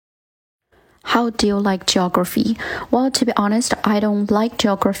How do you like geography? Well, to be honest, I don't like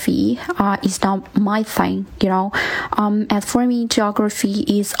geography. It's not my thing, As for me, geography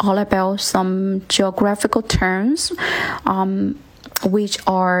is all about some geographical terms, which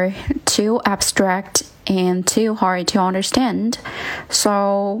are too abstract and too hard to understand.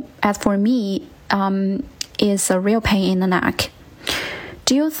 So, as for me, it's a real pain in the neck.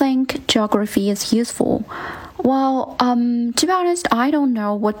 Do you think geography is useful? Well, to be honest, I don't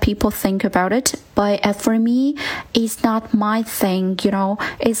know what people think about it, but as for me, it's not my thing,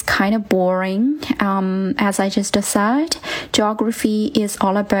 It's kind of boring. As I just said, geography is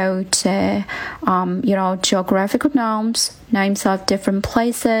all about, geographical names of different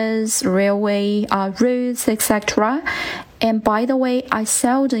places, railway routes, etc. And by the way, I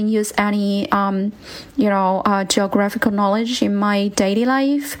seldom use any, geographical knowledge in my daily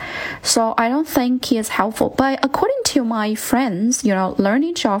life. So I don't think it's helpful. But according to my friends,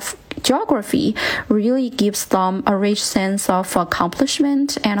 learning geography really gives them a rich sense of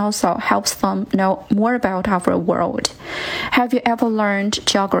accomplishment and also helps them know more about our world. Have you ever learned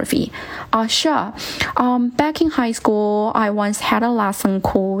geography? Sure. Back in high school, I once had a lesson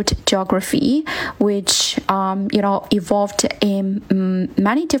called geography, which, evolved in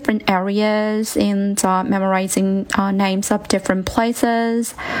many different areas and memorizing names of different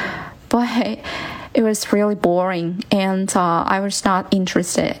places. But it was really boring and I was not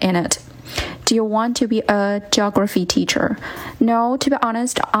interested in it. Do you want to be a geography teacher? No, to be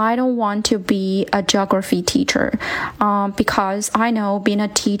honest, I don't want to be a geography teacher because I know being a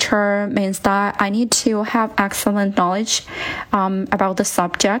teacher means that I need to have excellent knowledge about the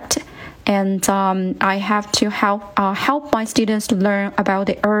subject. And I have to help my students to learn about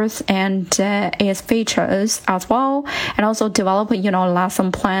the Earth and its features as well, and also develop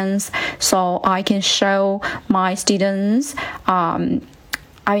lesson plans so I can show my students.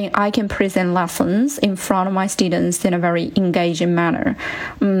 I can present lessons in front of my students in a very engaging manner.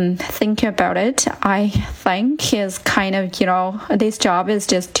 Thinking about it, I think it's kind of, this job is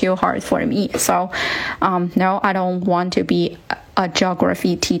just too hard for me. So, no, I don't want to be a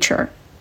geography teacher.